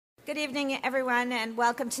Good evening, everyone, and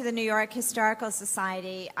welcome to the New York Historical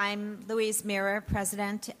Society. I'm Louise Mirrer,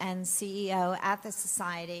 President and CEO at the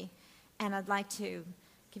Society, and I'd like to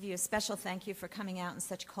give you a special thank you for coming out in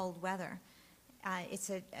such cold weather. It's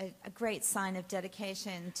a great sign of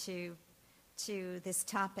dedication to this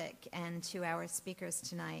topic and to our speakers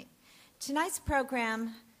tonight. Tonight's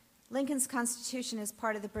program, Lincoln's Constitution, is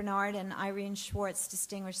part of the Bernard and Irene Schwartz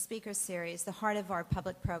Distinguished Speaker Series, the heart of our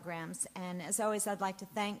public programs. And as always, I'd like to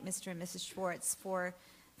thank Mr. and Mrs. Schwartz for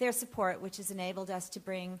their support, which has enabled us to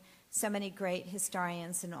bring so many great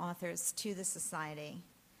historians and authors to the Society.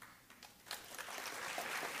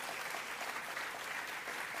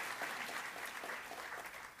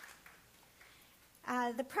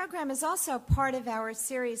 The program is also part of our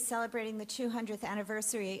series celebrating the 200th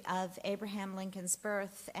anniversary of Abraham Lincoln's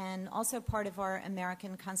birth and also part of our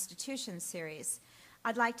American Constitution series.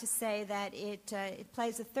 I'd like to say that it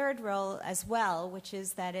plays a third role as well, which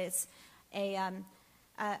is that it's a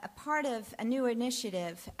part of a new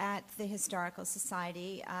initiative at the Historical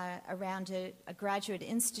Society around a graduate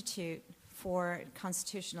institute for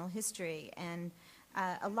constitutional history. And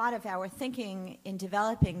a lot of our thinking in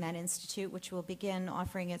developing that institute, which will begin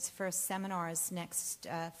offering its first seminars next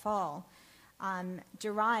fall,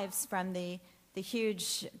 derives from the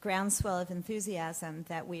huge groundswell of enthusiasm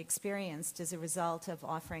that we experienced as a result of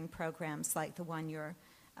offering programs like the one you're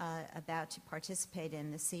about to participate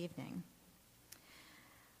in this evening.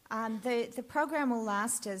 The program will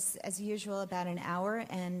last, as usual, about an hour,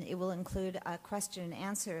 and it will include a question and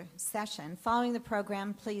answer session. Following the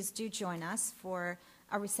program, please do join us for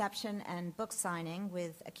a reception and book signing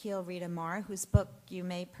with Akhil Rita Mar, whose book you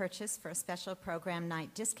may purchase for a special program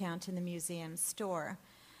night discount in the museum store.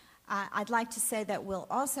 I'd like to say that we'll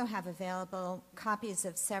also have available copies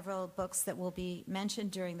of several books that will be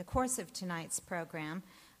mentioned during the course of tonight's program: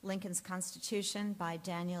 Lincoln's Constitution by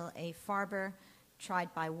Daniel A. Farber,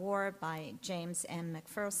 Tried by War by James M.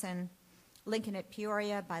 McPherson, Lincoln at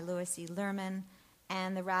Peoria by Louis E. Lerman,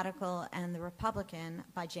 and The Radical and the Republican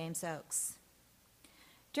by James Oakes.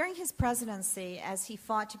 During his presidency, as he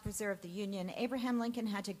fought to preserve the Union, Abraham Lincoln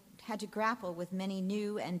had to grapple with many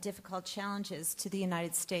new and difficult challenges to the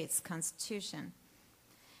United States Constitution.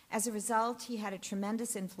 As a result, he had a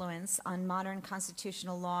tremendous influence on modern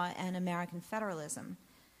constitutional law and American federalism.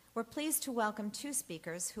 We're pleased to welcome two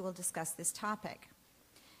speakers who will discuss this topic.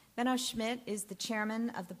 Benno Schmidt is the chairman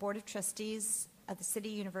of the Board of Trustees of the City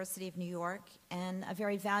University of New York and a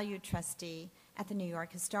very valued trustee at the New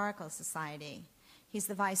York Historical Society. He's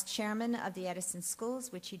the vice chairman of the Edison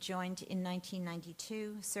Schools, which he joined in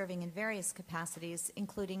 1992, serving in various capacities,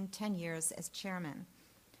 including 10 years as chairman.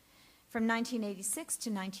 From 1986 to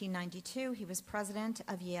 1992, he was president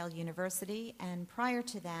of Yale University, and prior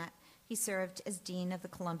to that, he served as dean of the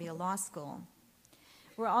Columbia Law School.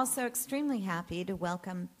 We're also extremely happy to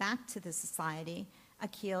welcome back to the Society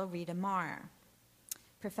Akhil Rita Mar.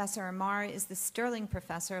 Professor Mar is the Sterling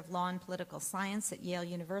Professor of Law and Political Science at Yale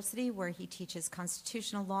University, where he teaches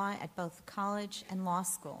constitutional law at both the college and law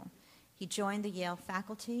school. He joined the Yale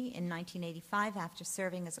faculty in 1985 after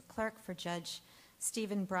serving as a clerk for Judge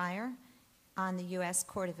Stephen Breyer on the U.S.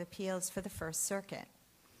 Court of Appeals for the First Circuit.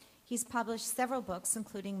 He's published several books,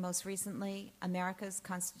 including most recently America's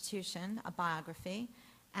Constitution, a biography,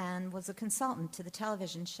 and was a consultant to the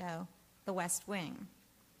television show The West Wing.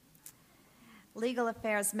 Legal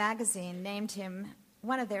Affairs magazine named him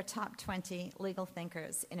one of their top 20 legal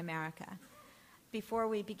thinkers in America. Before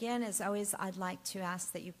we begin, as always, I'd like to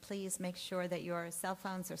ask that you please make sure that your cell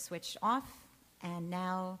phones are switched off. And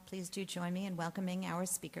now, please do join me in welcoming our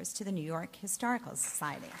speakers to the New York Historical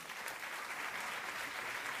Society.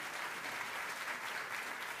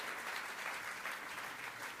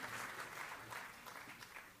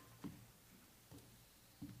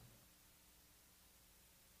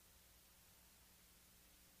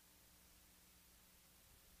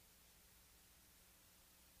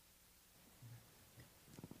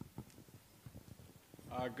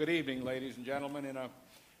 Good evening, ladies and gentlemen. In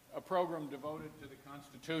a program devoted to the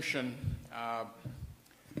Constitution,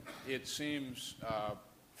 it seems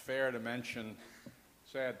fair to mention a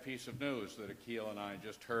sad piece of news that Akhil and I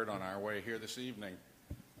just heard on our way here this evening.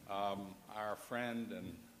 Our friend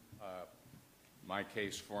and, my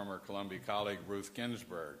case, former Columbia colleague Ruth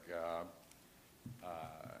Ginsburg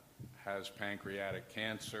has pancreatic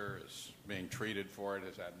cancer, is being treated for it,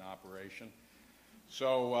 has had an operation.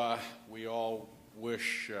 So we all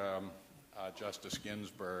wish Justice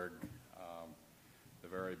Ginsburg the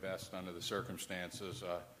very best under the circumstances,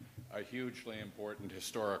 a hugely important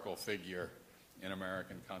historical figure in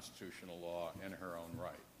American constitutional law in her own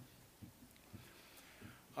right.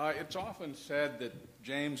 It's often said that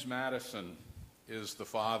James Madison is the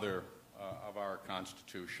father of our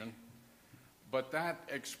Constitution, but that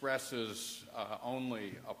expresses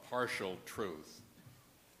only a partial truth.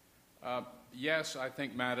 Yes, I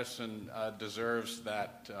think Madison deserves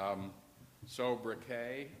that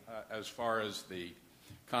sobriquet as far as the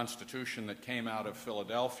Constitution that came out of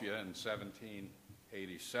Philadelphia in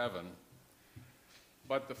 1787.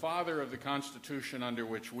 But the father of the Constitution under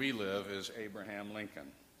which we live is Abraham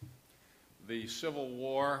Lincoln. The Civil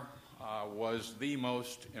War was the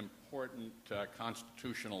most important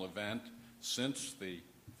constitutional event since the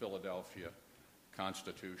Philadelphia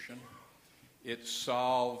Constitution. It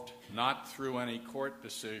solved, not through any court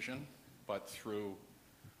decision, but through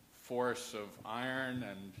force of iron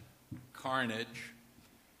and carnage,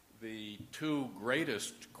 the two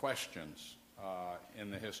greatest questions in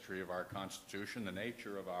the history of our Constitution: the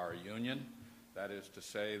nature of our Union, that is to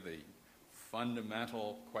say, the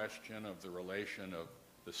fundamental question of the relation of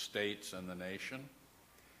the states and the nation,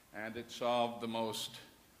 and it solved the most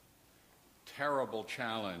terrible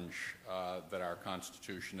challenge that our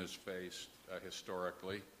Constitution has faced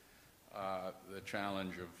historically, the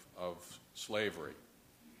challenge of slavery.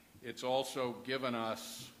 It's also given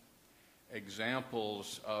us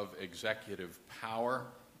examples of executive power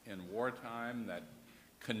in wartime that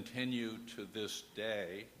continue to this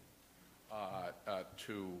day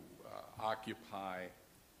to occupy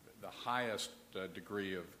the highest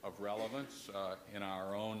degree of relevance in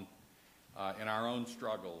our own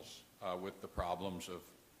struggles with the problems of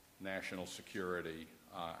national security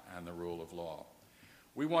and the rule of law.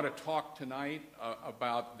 We want to talk tonight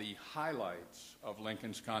about the highlights of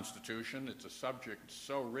Lincoln's Constitution. It's a subject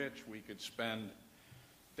so rich we could spend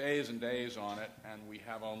days and days on it, and we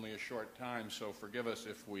have only a short time, so forgive us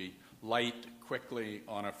if we light quickly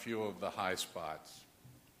on a few of the high spots.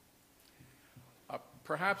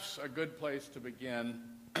 Perhaps a good place to begin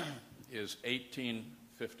is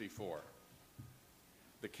 1854,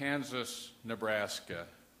 the Kansas-Nebraska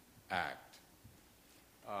Act.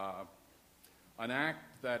 An act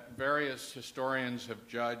that various historians have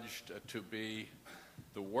judged to be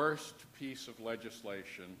the worst piece of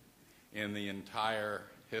legislation in the entire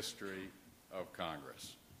history of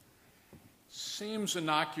Congress. Seems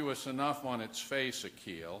innocuous enough on its face,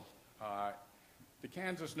 Akil. The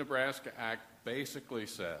Kansas-Nebraska Act basically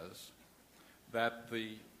says that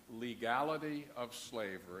the legality of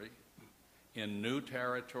slavery in new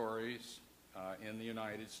territories in the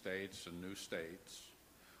United States and new states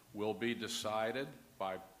will be decided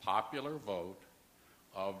by popular vote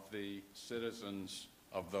of the citizens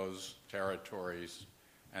of those territories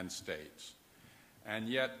and states. And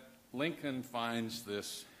yet, Lincoln finds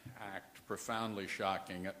this act profoundly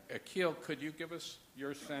shocking. Akil, could you give us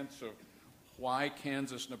your sense of why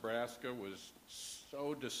Kansas-Nebraska was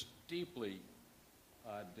so deeply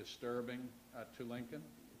disturbing to Lincoln?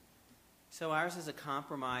 So ours is a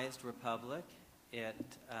compromised republic. The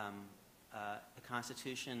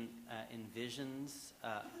Constitution envisions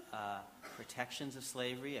protections of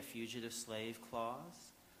slavery, a fugitive slave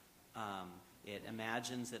clause. It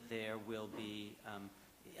imagines that there will be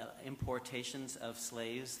importations of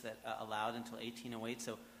slaves that allowed until 1808.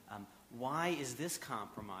 So why is this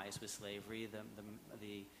compromise with slavery, the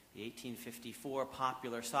 1854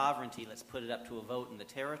 popular sovereignty, let's put it up to a vote in the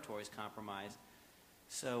territories compromise,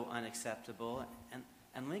 so unacceptable?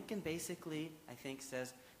 And Lincoln basically, I think,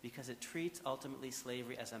 says because it treats ultimately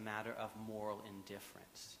slavery as a matter of moral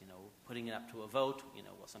indifference. You know, putting it up to a vote,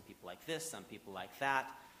 well, some people like this, some people like that.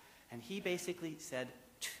 And he basically said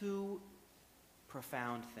two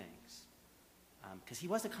profound things. Because he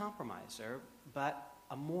was a compromiser, but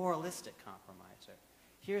a moralistic compromiser.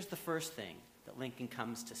 Here's the first thing that Lincoln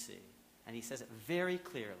comes to see. And he says it very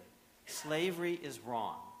clearly. Slavery is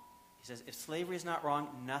wrong. He says, if slavery is not wrong,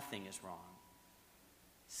 nothing is wrong.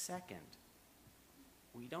 Second,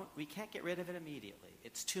 we can't get rid of it immediately.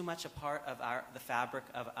 It's too much a part of the fabric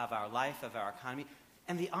of our life, of our economy.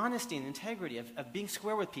 And the honesty and integrity of being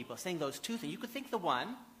square with people, saying those two things. You could think the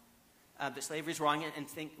one, that slavery is wrong, and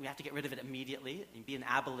think we have to get rid of it immediately, and be an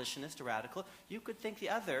abolitionist, a radical. You could think the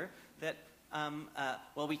other, that,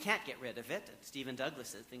 well, we can't get rid of it. Stephen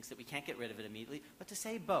Douglas thinks that we can't get rid of it immediately. But to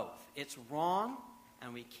say both, it's wrong,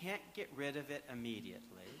 and we can't get rid of it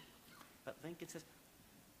immediately. But Lincoln says,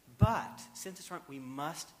 but since it's wrong, we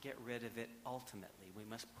must get rid of it ultimately. We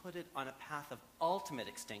must put it on a path of ultimate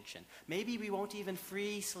extinction. Maybe we won't even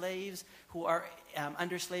free slaves who are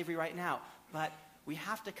under slavery right now, but we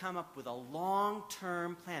have to come up with a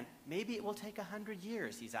long-term plan. Maybe it will take 100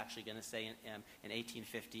 years, he's actually going to say in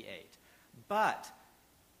 1858. But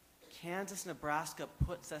Kansas, Nebraska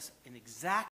puts us in exact